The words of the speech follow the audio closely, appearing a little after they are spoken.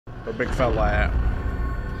Where big fella at?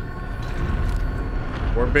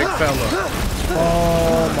 Where big fella?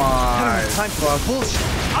 Oh my. Time for bullshit.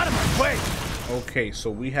 Out of my way. Okay, so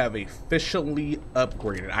we have officially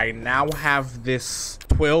upgraded. I now have this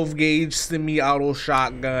 12 gauge semi-auto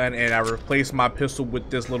shotgun, and I replaced my pistol with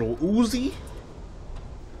this little Uzi.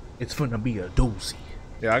 It's gonna be a doozy.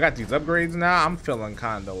 Yeah, I got these upgrades now. I'm feeling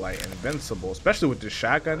kinda like invincible, especially with this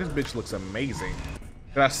shotgun. This bitch looks amazing.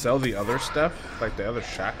 Could I sell the other stuff? Like the other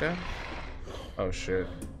shotgun? Oh shit.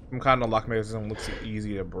 Some kind of lock mechanism looks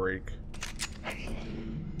easy to break.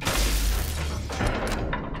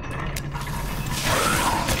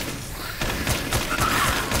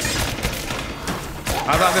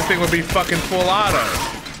 I thought this thing would be fucking full auto.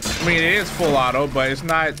 I mean, it is full auto, but it's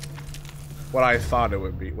not what I thought it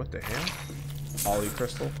would be. What the hell? Ollie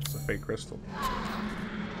crystal? It's a fake crystal.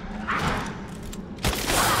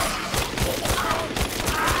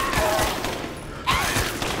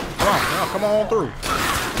 Come on through.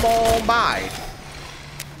 Come on by.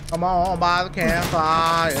 Come on by the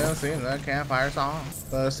campfire, sing the campfire song.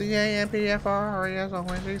 The CAMPFR is a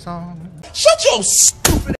windy song. Shut your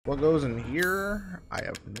stupid. What goes in here? I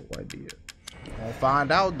have no idea. I'll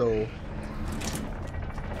find out though.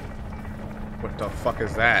 What the fuck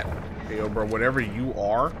is that? Hey, yo, bro, whatever you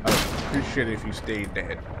are, I'd appreciate it if you stayed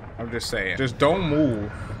dead. I'm just saying. Just don't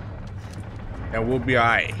move. And we'll be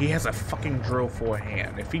alright. He has a fucking drill for a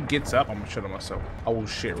hand. If he gets up, I'm gonna shit on myself. I will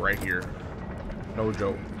shit right here. No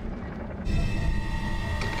joke.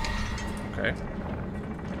 Okay.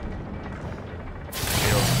 Hey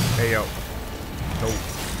yo. Hey yo. Nope.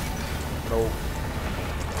 Nope.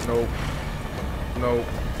 Nope. Nope.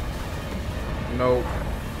 Nope.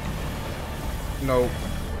 Nope.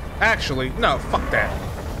 Actually, no, fuck that.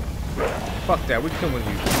 Fuck that, we're killing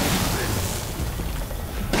you.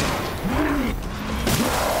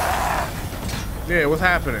 Yeah, what's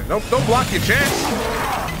happening? Don't block your chest.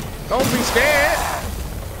 Don't be scared.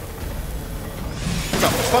 It's a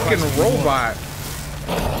fucking robot.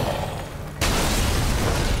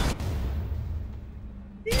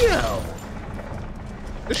 Yo.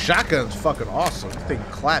 This shotgun's fucking awesome. This thing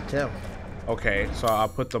clapped him. Okay, so I'll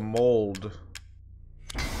put the mold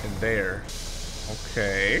in there.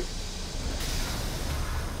 Okay.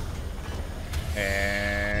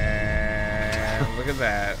 And look at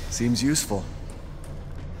that. Seems useful.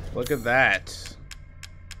 Look at that.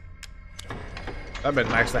 That'd been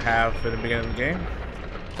nice to have in the beginning of the game.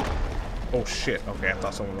 Oh shit. Okay, I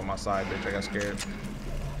thought someone was on my side, bitch. I got scared.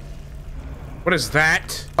 What is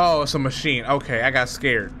that? Oh, it's a machine. Okay, I got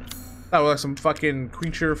scared. That was like some fucking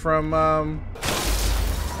creature from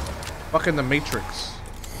fucking the Matrix.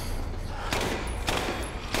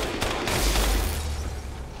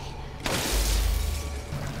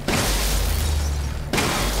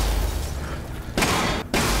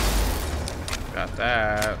 Got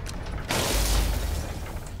that.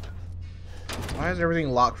 Why is everything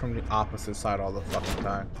locked from the opposite side all the fucking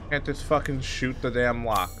time? Can't just fucking shoot the damn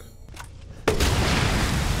lock?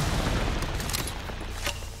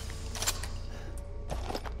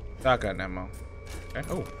 Shotgun ammo.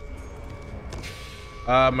 Okay.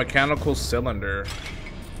 Oh. Mechanical cylinder.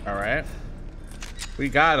 Alright. We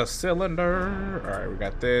got a cylinder. Alright, we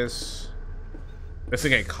got this. This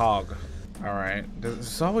thing ain't cog. Alright.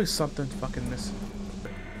 There's always something fucking missing.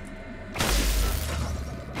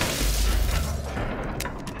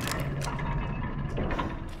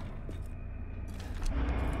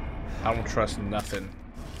 I don't trust nothing.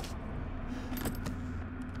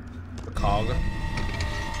 The cog.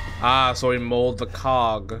 Ah, so we mold the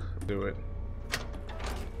cog. Do it.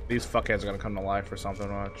 These fuckheads are gonna come to life or something.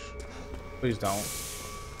 Watch. Please don't.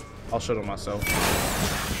 I'll show them myself.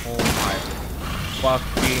 Oh my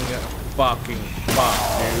fucking fuck,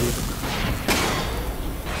 dude.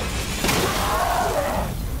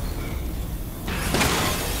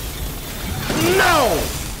 No!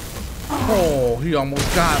 Oh, he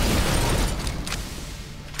almost got me.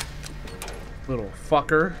 Little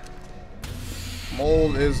fucker.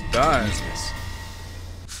 Mold is done.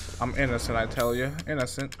 I'm innocent, I tell you.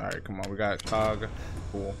 Innocent. Alright, come on. We got cog.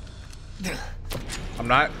 Cool. I'm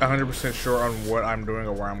not 100% sure on what I'm doing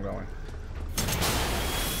or where I'm going.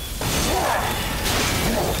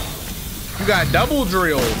 You got double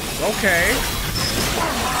drills. Okay.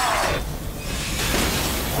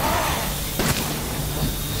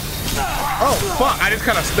 Oh, fuck. I just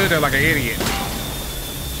kind of stood there like an idiot.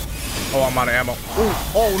 Oh, I'm out of ammo. Ooh.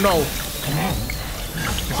 Oh, no.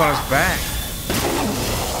 It's on his back.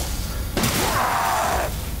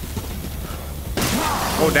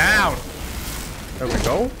 Go down. There we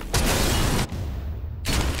go.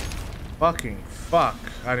 Fucking fuck.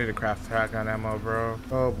 I need to craft shotgun ammo, bro.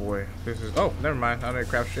 Oh boy, this is. Oh, never mind. I don't need to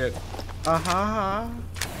craft shit. Aha.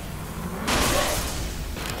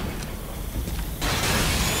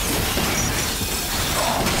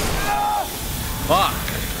 Fuck.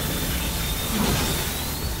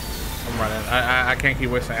 I'm running. I can't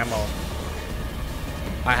keep wasting ammo.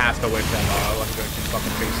 I have to waste ammo. I wasn't gonna keep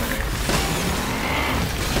fucking chasing me.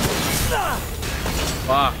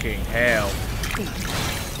 Fucking hell.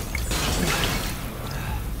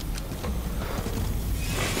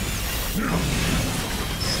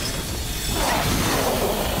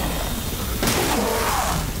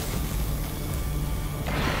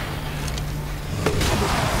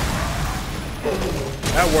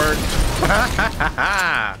 That worked.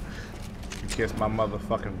 You kissed my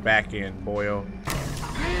motherfucking back end, boyo.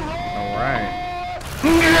 Alright.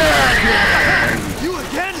 You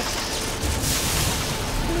again?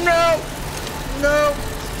 No! No!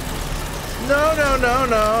 No, no, no,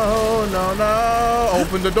 no, no, no.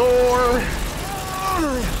 Open the door.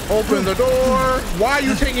 Open the door. Why are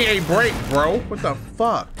you taking a break, bro? What the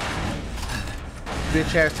fuck?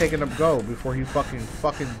 Bitch ass taking a go before he fucking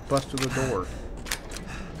bust through the door.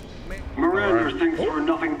 Miranda thinks we're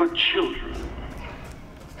nothing but children.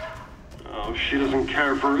 Oh, she doesn't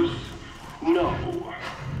care for us? No.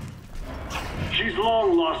 She's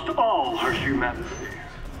long lost all her humanity.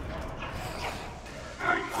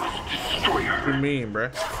 I must destroy her. What do you mean,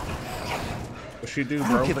 bruh? What she do, bro? I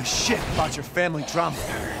don't give a shit about your family drama.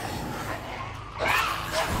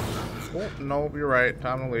 Oh, no, you're right.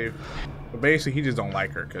 Time to leave. But basically, he just don't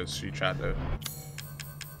like her because she tried to.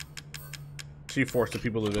 She forced the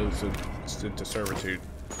people to servitude.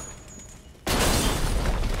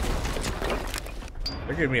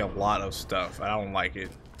 They give me a lot of stuff. I don't like it.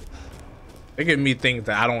 They give me things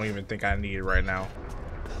that I don't even think I need right now.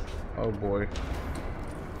 Oh boy.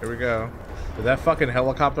 Here we go. If that fucking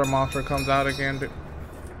helicopter monster comes out again, dude.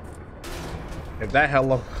 If that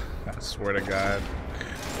I swear to God.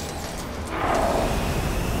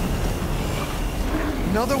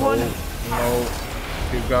 Another one? No.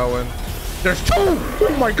 Keep going. There's two!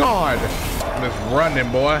 Oh my God! I'm just running,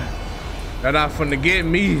 boy. They're not finna get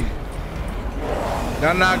me.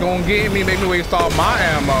 They're not gonna get me. Make me waste all my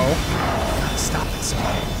ammo. Stop it,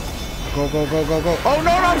 somebody. Go, go, go, go, go. Oh, no, no,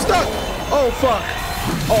 I'm stuck. Oh, fuck.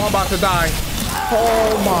 Oh, I'm about to die.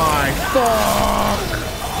 Oh, my fuck.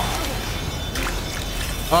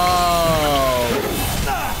 Oh.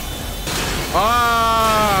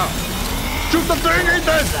 Ah. Shoot the thing,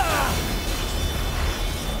 Ethan.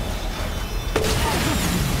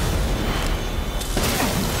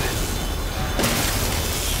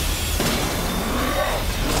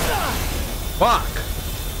 Fuck.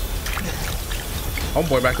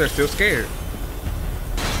 Homeboy back there still scared.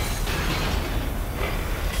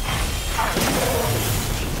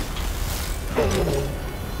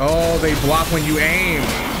 Oh, they block when you aim.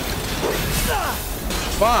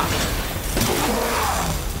 Fuck.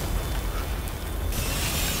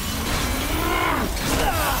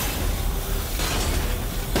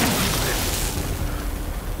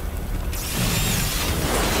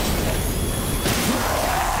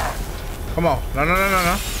 Come on. No, no, no, no,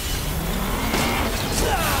 no.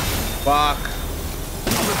 Fuck.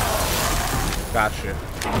 Gotcha.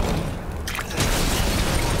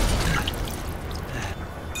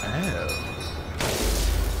 Oh.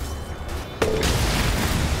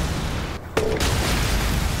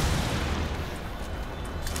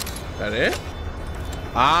 That it?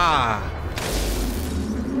 Ah.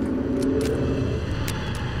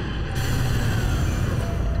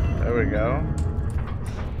 There we go.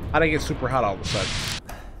 How'd I get super hot all of a sudden?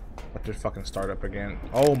 Let's just fucking start up again.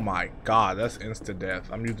 Oh my God, that's insta death.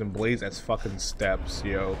 I'm using blades as fucking steps,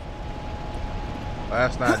 yo.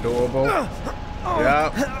 That's not doable.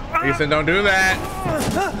 Yep. Ethan, don't do that.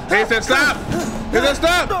 Ethan, stop! Ethan,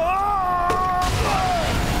 stop!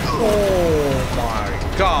 Oh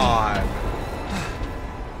my God.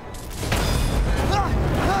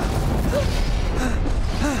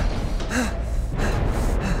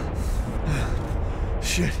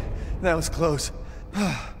 Shit, that was close.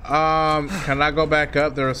 Can I go back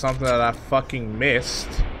up? There was something that I fucking missed.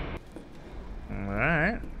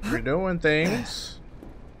 Alright, we're doing things.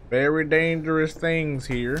 Very dangerous things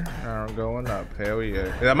here. Alright, going up. Hell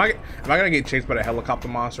yeah. Am I gonna get chased by the helicopter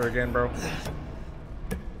monster again, bro?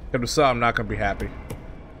 If so, I'm not gonna be happy.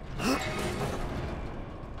 What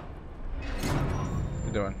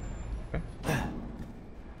you doing? Okay.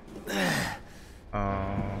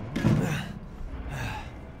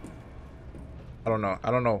 I don't know. I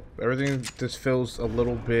don't know. Everything just feels a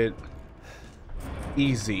little bit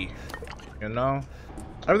easy, you know?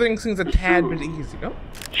 Everything seems a tad bit easy. Oh,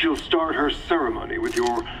 she'll start her ceremony with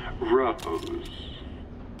your rose.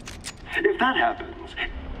 If that happens,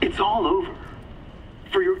 it's all over.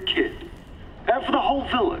 For your kid. And for the whole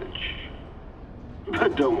village.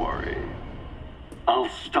 But don't worry. I'll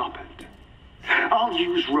stop it. I'll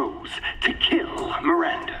use Rose to kill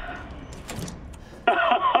Miranda.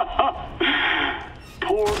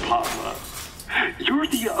 Poor Papa. You're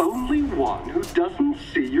the only one who doesn't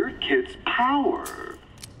see your kid's power.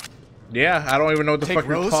 Yeah, I don't even know what the Take fuck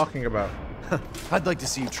you're Rose? talking about. I'd like to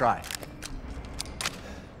see you try.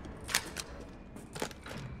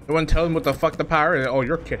 No one tell him what the fuck the power is. Oh,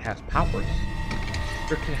 your kid has powers.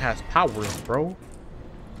 Your kid has powers, bro.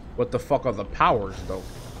 What the fuck are the powers, though?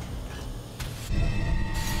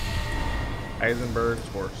 Heisenberg's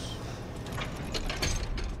horse.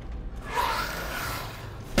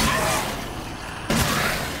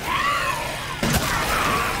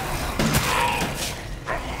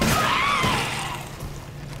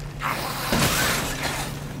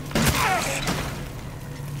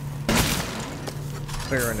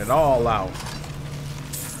 Clearing it all out.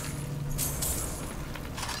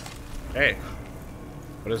 Hey,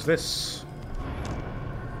 what is this?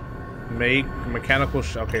 Make mechanical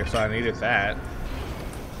okay, so I needed that.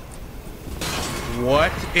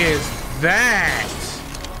 What is that?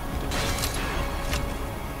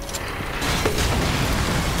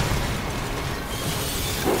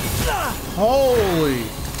 Holy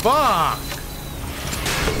fuck!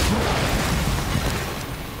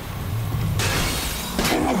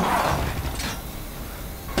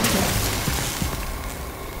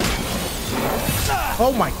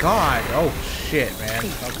 Oh my god. Oh shit, man.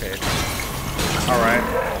 Okay. Alright.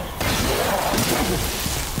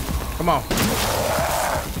 Come on.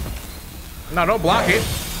 No, don't block it.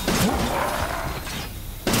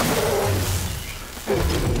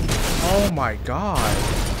 Oh my god.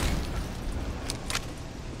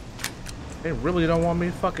 They really don't want me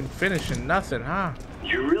fucking finishing nothing, huh?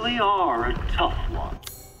 You really are a tough one.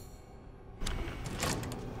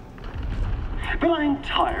 But I'm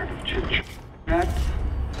tired of chit-chat.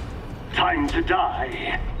 Time to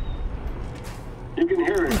die. You can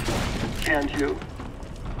hear it, can't you?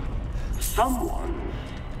 Someone's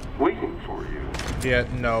waiting for you. Yeah,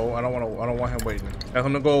 no, I don't want him waiting. Tell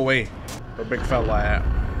him to go away. Where big fella at?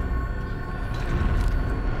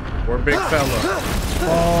 Where big fella?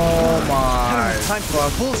 Oh my. Time for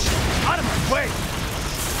bullshit. Out of my way.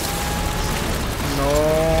 No.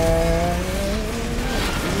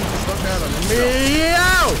 Fuck out of me.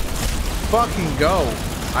 Yo! Fucking go.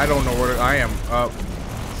 I don't know where I am.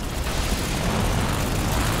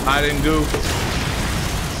 I didn't goof.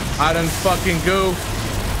 I didn't fucking goof.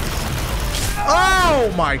 Oh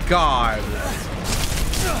my god.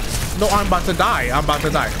 No, I'm about to die. I'm about to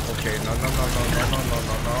die. Okay, no.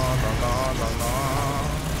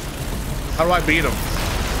 How do I beat him?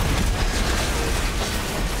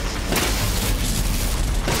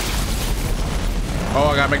 Oh,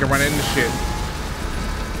 I gotta make him run into shit.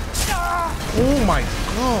 Oh my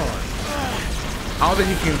god. How did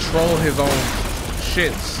he control his own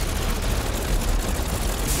shits?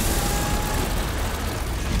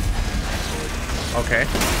 Okay.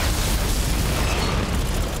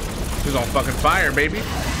 He's on fucking fire, baby.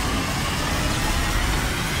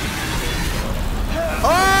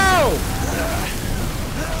 Oh!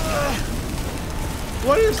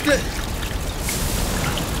 What is this?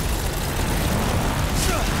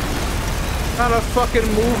 What kind of fucking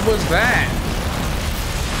move was that?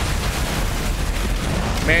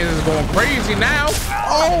 Man, this is going crazy now.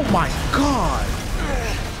 Oh my god.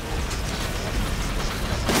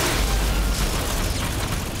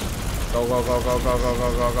 Go, go, go, go, go, go,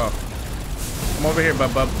 go, go, go. Come over here,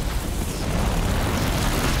 bub.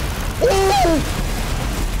 Ooh!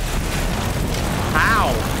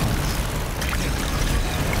 How?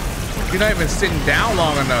 You're not even sitting down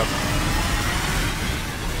long enough.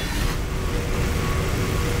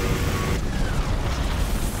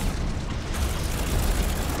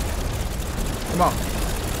 Come on.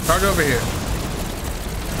 Charge over here.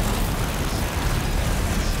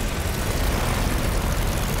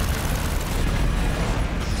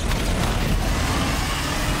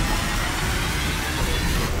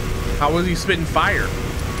 How was he spitting fire?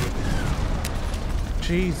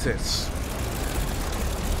 Jesus.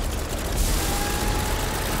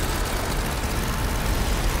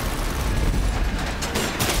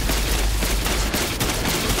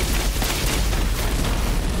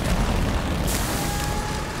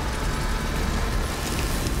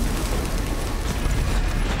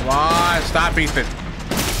 Come on, stop Ethan.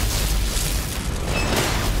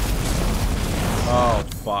 Oh,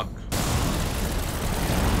 fuck.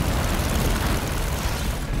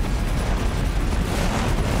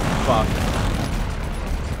 fuck.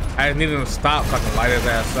 I just needed him to stop so I can light his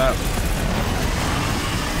ass up.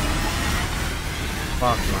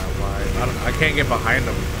 Fuck my life. I can't get behind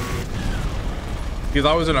him. He's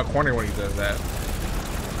always in a corner when he does that.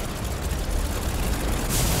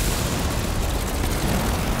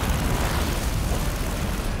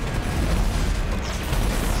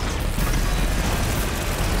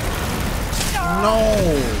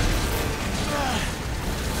 No.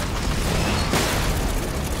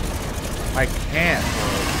 I can't, bro.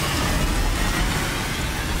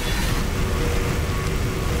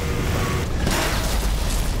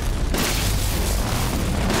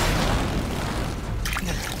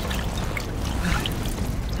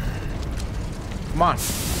 Come on.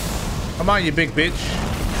 Come on, you big bitch.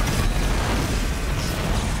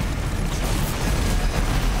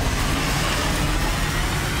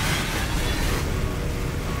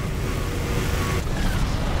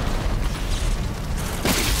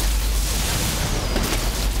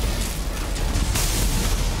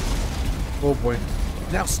 Oh boy.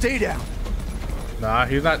 Now stay down. Nah,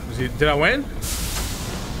 he's not. Did I win? Nah,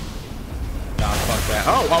 fuck that.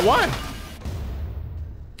 Oh, I won.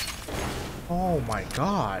 Oh my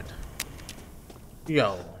god.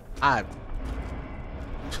 Yo, I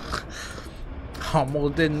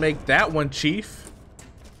almost didn't make that one, Chief.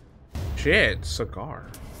 Shit, cigar.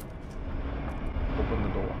 Open the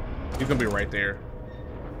door. He's gonna be right there.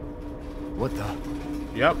 What the?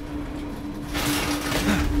 Yep.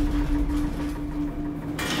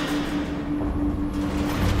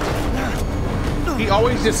 He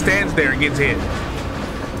always just stands there and gets hit.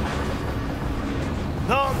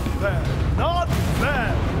 Not bad, not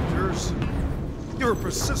bad. You're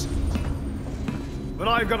persistent. But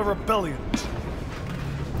I've got a rebellion.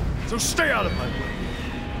 So stay out of my way.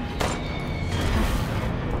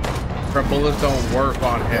 Her bullets don't work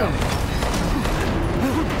on him.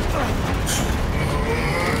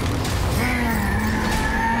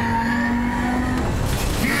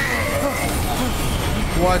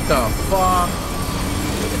 What the fuck?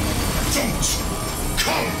 Don't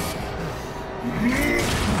come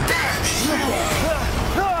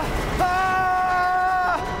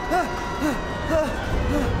back!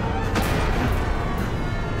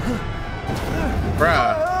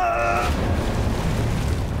 Bruh.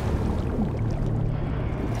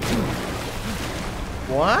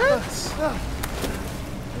 What?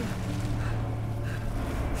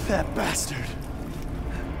 That bastard.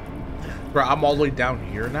 Bro, I'm all the way down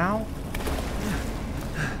here now?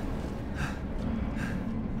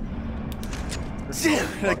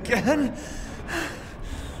 Damn it, again?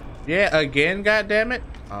 Yeah, again, goddammit.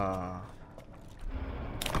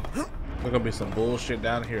 There's gonna be some bullshit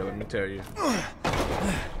down here, let me tell you.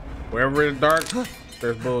 Wherever it's dark,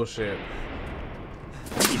 there's bullshit.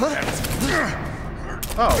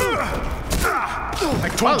 Oh. I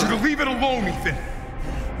told you to leave it alone, Ethan.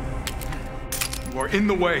 You are in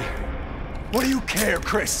the way. What do you care,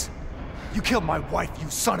 Chris? You killed my wife, you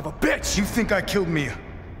son of a bitch! You think I killed Mia?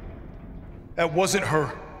 That wasn't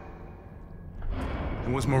her.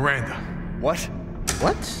 It was Miranda. What?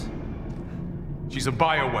 What? She's a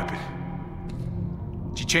bioweapon.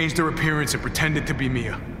 She changed her appearance and pretended to be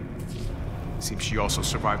Mia. Seems she also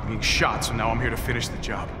survived being shot, so now I'm here to finish the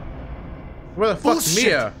job. Where the fuck's Bullshit.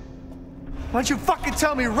 Mia? Why don't you fucking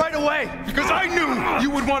tell me right away? Because I knew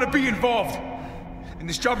you would want to be involved. And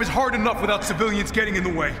this job is hard enough without civilians getting in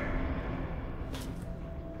the way.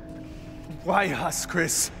 Why us,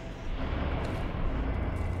 Chris?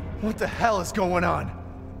 What the hell is going on?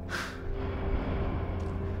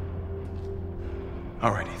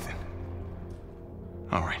 All right, Ethan.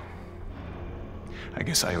 All right. I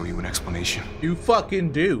guess I owe you an explanation. You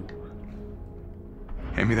fucking do.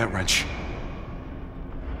 Hand me that wrench.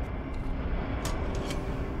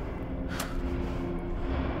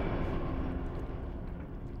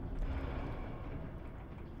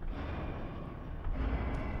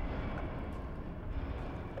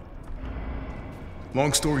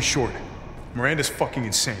 Long story short, Miranda's fucking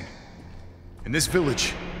insane. In this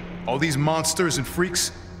village, all these monsters and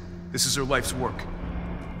freaks, this is her life's work.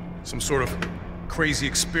 Some sort of crazy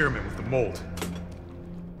experiment with the mold.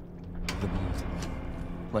 The mold.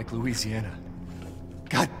 Like Louisiana.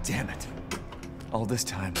 God damn it. All this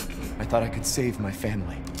time, I thought I could save my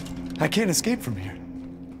family. I can't escape from here.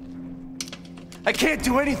 I can't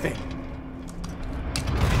do anything!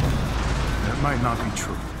 That might not be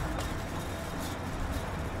true.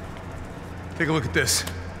 Take a look at this.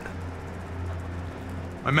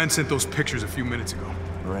 My men sent those pictures a few minutes ago.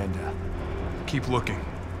 Miranda. Keep looking.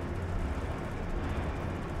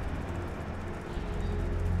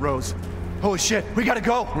 Rose. Holy shit, we gotta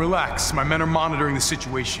go! Relax, my men are monitoring the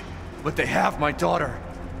situation. But they have my daughter.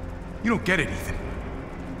 You don't get it, Ethan.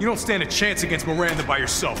 You don't stand a chance against Miranda by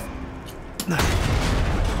yourself.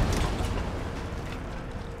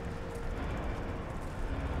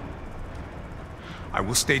 I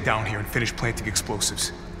will stay down here and finish planting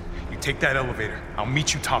explosives. You take that elevator. I'll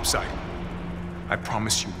meet you topside. I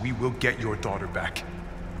promise you, we will get your daughter back.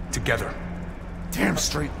 Together. Damn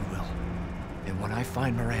straight we will. And when I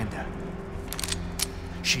find Miranda,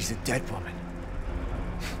 she's a dead woman.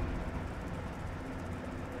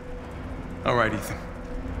 All right, Ethan.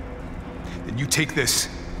 Then you take this,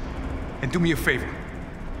 and do me a favor.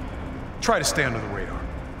 Try to stay under the radar.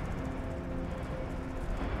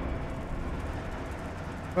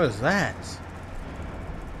 What is that?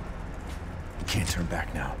 You can't turn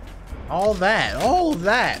back now. All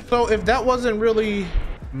that. So if that wasn't really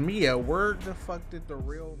Mia, where the fuck did the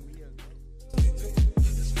real Mia